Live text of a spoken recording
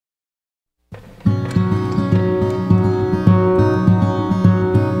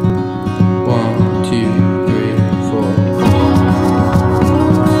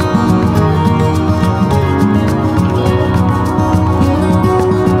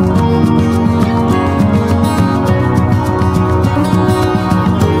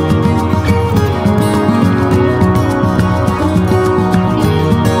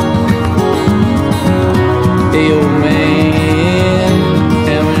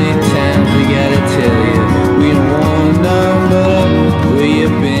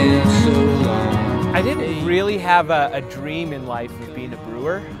have a dream in life of being a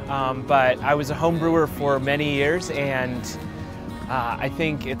brewer, but I was a home brewer for many years, and I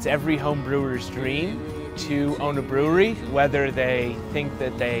think it's every home brewer's dream to own a brewery, whether they think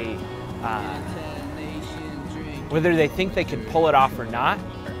they can pull it off or not.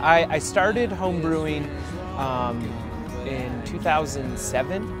 I started home brewing in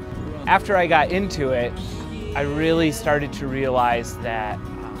 2007. After I got into it, I really started to realize that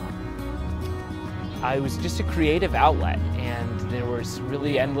I was just a creative outlet, and there was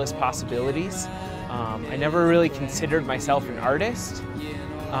really endless possibilities. I never really considered myself an artist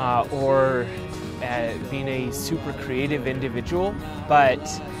or being a super creative individual, but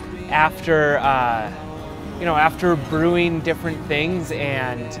after after brewing different things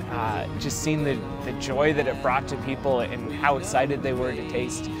and just seeing the joy that it brought to people and how excited they were to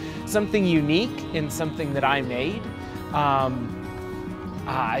taste something unique in something that I made,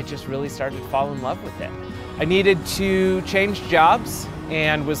 I just really started to fall in love with it. I needed to change jobs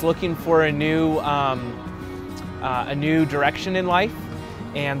and was looking for a new direction in life,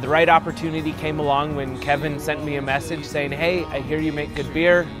 and the right opportunity came along when Kevin sent me a message saying, "Hey, I hear you make good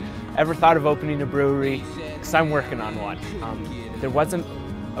beer. Ever thought of opening a brewery? Because I'm working on one." There wasn't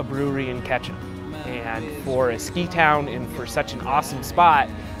a brewery in Ketchum, and for a ski town and for such an awesome spot,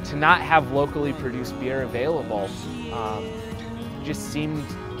 to not have locally produced beer available just seemed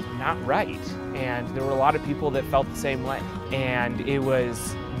not right. And there were a lot of people that felt the same way. And it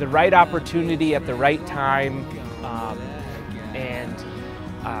was the right opportunity at the right time.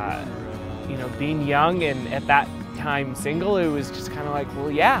 Being young and at that time single, it was just kind of like,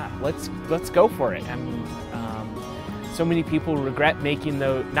 well, yeah, let's go for it. And so many people regret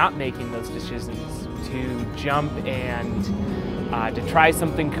not making those decisions to jump and to try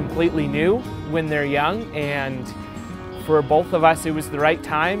something completely new when they're young. And for both of us, it was the right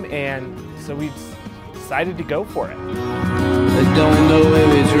time, and so we decided to go for it. I don't know if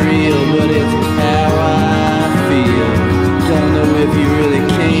it's real, but it's how I feel. Don't know if you really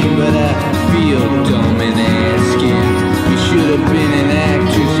came, but I feel dumb in asking. You should have been an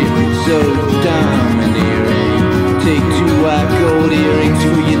actress, you're so domineering. Take 2 white gold earrings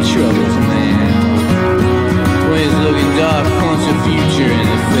for your troubles, man. When it's looking dark, punch the future in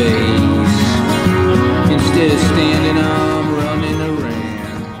the face. Instead of standing arm running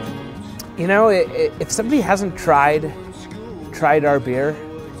around. You know, if somebody hasn't tried our beer,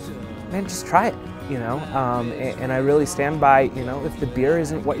 man, just try it. And I really stand by, if the beer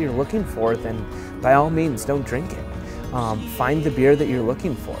isn't what you're looking for, then by all means, don't drink it. Find the beer that you're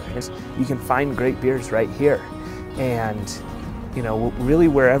looking for. You can find great beers right here. And, really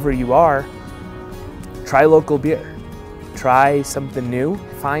wherever you are, try local beer. Try something new.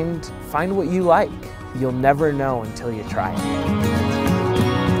 Find what you like. You'll never know until you try it.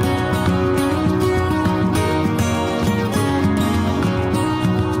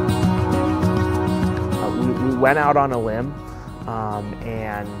 We went out on a limb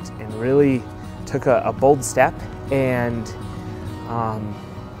and really took a bold step, and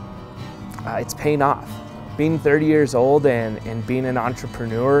it's paying off. Being 30 years old and being an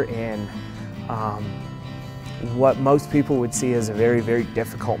entrepreneur in what most people would see as a very, very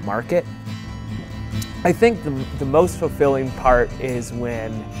difficult market, I think the most fulfilling part is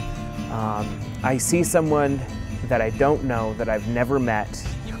when I see someone that I don't know, that I've never met,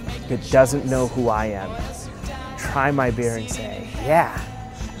 that doesn't know who I am, try my beer and say, yeah,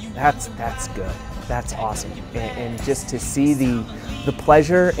 that's good, that's awesome. And just to see the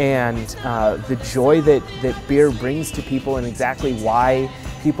pleasure and the joy that beer brings to people, and exactly why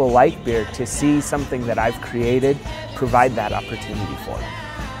people like beer, to see something that I've created provide that opportunity for them.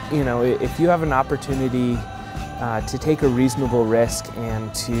 If you have an opportunity to take a reasonable risk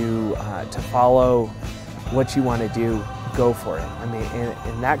and to follow what you want to do, go for it.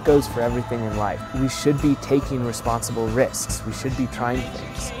 And that goes for everything in life. We should be taking responsible risks. We should be trying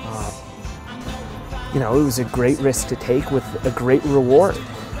things. It was a great risk to take with a great reward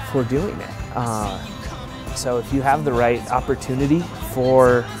for doing it. So if you have the right opportunity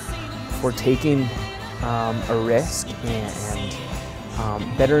for taking a risk and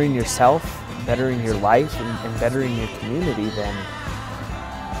bettering yourself, bettering your life, and bettering your community,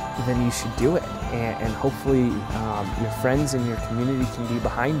 then you should do it. And hopefully your friends and your community can be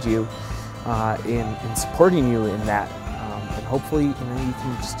behind you in supporting you in that. And hopefully you can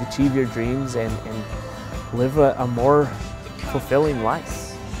just achieve your dreams and live a more fulfilling life.